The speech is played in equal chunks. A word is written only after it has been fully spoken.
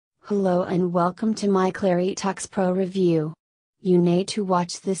Hello and welcome to my Claritox Pro review. You need to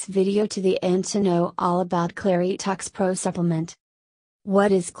watch this video to the end to know all about Claritox Pro supplement.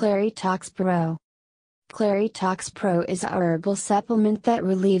 What is Claritox Pro? Claritox Pro is a herbal supplement that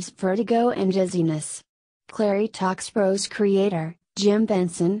relieves vertigo and dizziness. Claritox Pro's creator, Jim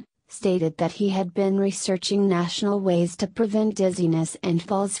Benson, stated that he had been researching natural ways to prevent dizziness and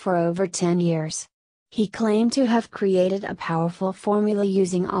falls for over 10 years. He claimed to have created a powerful formula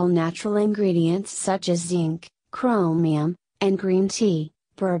using all natural ingredients such as zinc, chromium, and green tea,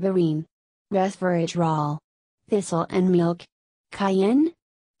 berberine, resveratrol, thistle and milk, cayenne,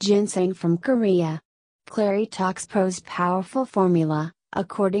 ginseng from Korea. Claritox Pro's powerful formula,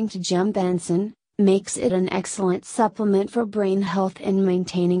 according to Jim Benson, makes it an excellent supplement for brain health and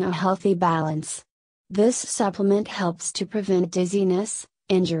maintaining a healthy balance. This supplement helps to prevent dizziness,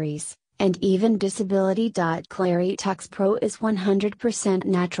 injuries, and even disability. Claritox Pro is 100%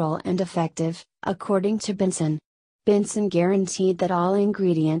 natural and effective, according to Benson. Benson guaranteed that all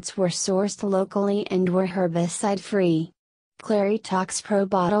ingredients were sourced locally and were herbicide-free. Claritox Pro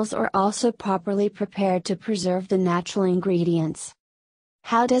bottles are also properly prepared to preserve the natural ingredients.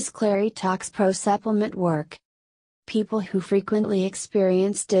 How does Claritox Pro supplement work? People who frequently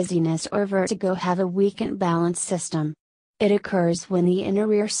experience dizziness or vertigo have a weakened balance system. It occurs when the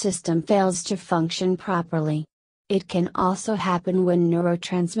inner ear system fails to function properly. It can also happen when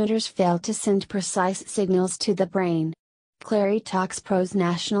neurotransmitters fail to send precise signals to the brain. Claritox Pro's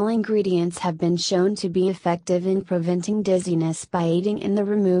natural ingredients have been shown to be effective in preventing dizziness by aiding in the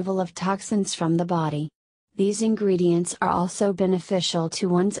removal of toxins from the body. These ingredients are also beneficial to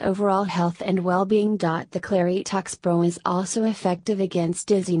one's overall health and well-being. The Claritox Pro is also effective against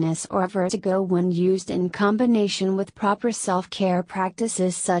dizziness or vertigo when used in combination with proper self-care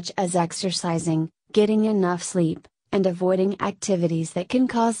practices such as exercising, getting enough sleep, and avoiding activities that can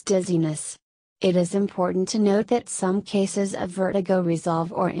cause dizziness. It is important to note that some cases of vertigo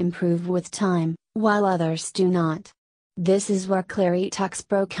resolve or improve with time, while others do not. This is where Claritox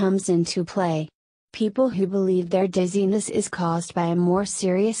Pro comes into play. People who believe their dizziness is caused by a more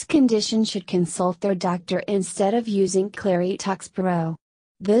serious condition should consult their doctor instead of using Claritox Pro.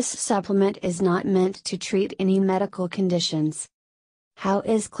 This supplement is not meant to treat any medical conditions. How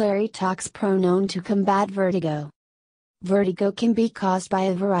is Claritox Pro known to combat vertigo? Vertigo can be caused by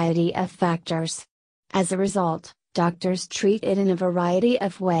a variety of factors. As a result, doctors treat it in a variety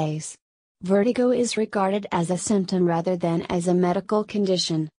of ways. Vertigo is regarded as a symptom rather than as a medical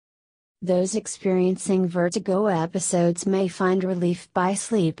condition. Those experiencing vertigo episodes may find relief by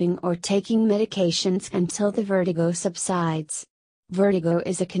sleeping or taking medications until the vertigo subsides. Vertigo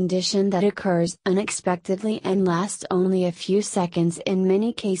is a condition that occurs unexpectedly and lasts only a few seconds in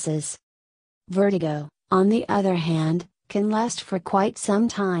many cases. Vertigo, on the other hand, can last for quite some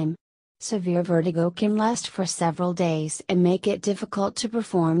time. Severe vertigo can last for several days and make it difficult to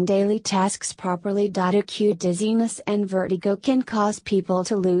perform daily tasks properly. Acute dizziness and vertigo can cause people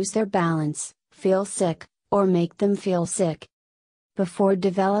to lose their balance, feel sick, or make them feel sick. Before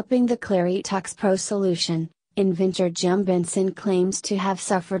developing the Claritox Pro solution, inventor Jim Benson claims to have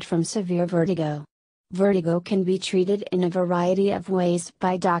suffered from severe vertigo. Vertigo can be treated in a variety of ways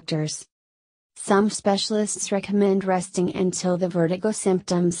by doctors. Some specialists recommend resting until the vertigo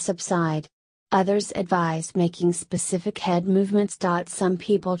symptoms subside. Others advise making specific head movements. Some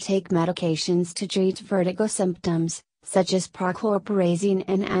people take medications to treat vertigo symptoms, such as prochlorperazine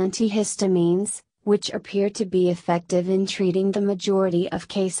and antihistamines, which appear to be effective in treating the majority of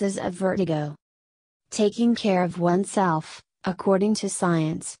cases of vertigo. Taking care of oneself, according to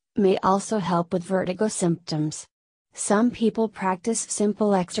science, may also help with vertigo symptoms. Some people practice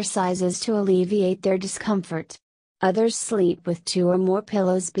simple exercises to alleviate their discomfort. Others sleep with 2 or more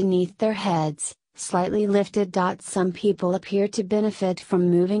pillows beneath their heads, slightly lifted. Some people appear to benefit from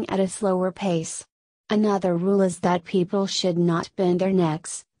moving at a slower pace. Another rule is that people should not bend their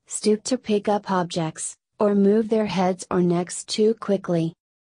necks, stoop to pick up objects, or move their heads or necks too quickly.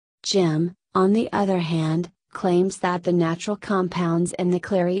 Jim, on the other hand, claims that the natural compounds in the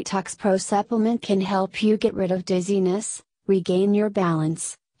Claritox Pro supplement can help you get rid of dizziness, regain your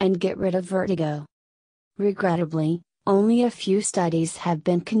balance, and get rid of vertigo. Regrettably, only a few studies have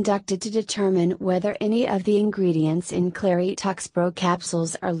been conducted to determine whether any of the ingredients in Claritox Pro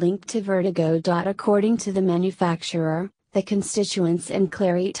capsules are linked to vertigo. According to the manufacturer, the constituents in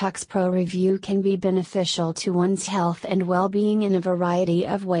Claritox Pro review can be beneficial to one's health and well-being in a variety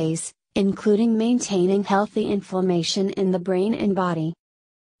of ways, including maintaining healthy inflammation in the brain and body.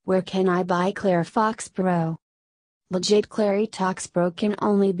 Where can I buy Claritox Pro? Legit Claritox Pro can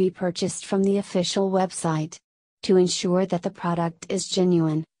only be purchased from the official website. To ensure that the product is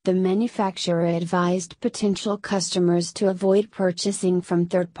genuine, The manufacturer advised potential customers to avoid purchasing from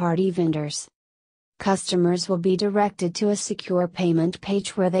third-party vendors. Customers will be directed to a secure payment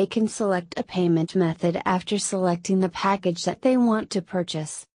page where they can select a payment method after selecting the package that they want to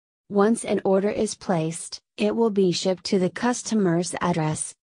purchase. Once an order is placed, it will be shipped to the customer's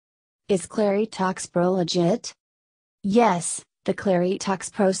address. Is Claritox Pro legit? Yes, the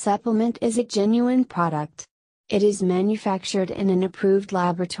Claritox Pro supplement is a genuine product. It is manufactured in an approved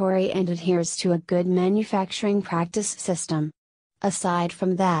laboratory and adheres to a good manufacturing practice system. Aside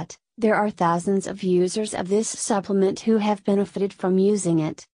from that, there are thousands of users of this supplement who have benefited from using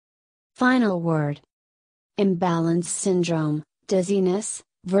it. Final word. Imbalance syndrome, dizziness,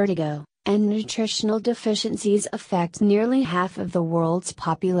 vertigo, and nutritional deficiencies affect nearly half of the world's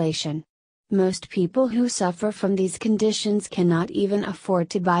population. Most people who suffer from these conditions cannot even afford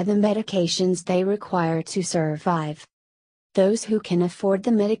to buy the medications they require to survive. Those who can afford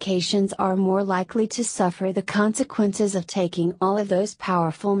the medications are more likely to suffer the consequences of taking all of those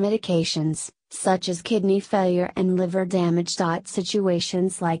powerful medications, such as kidney failure and liver damage.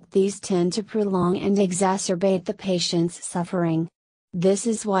 Situations like these tend to prolong and exacerbate the patient's suffering. This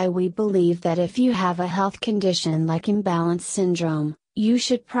is why we believe that if you have a health condition like imbalance syndrome, you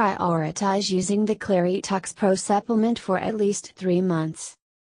should prioritize using the Claritox Pro supplement for at least 3 months.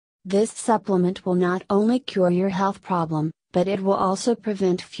 This supplement will not only cure your health problem, but it will also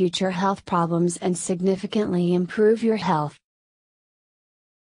prevent future health problems and significantly improve your health.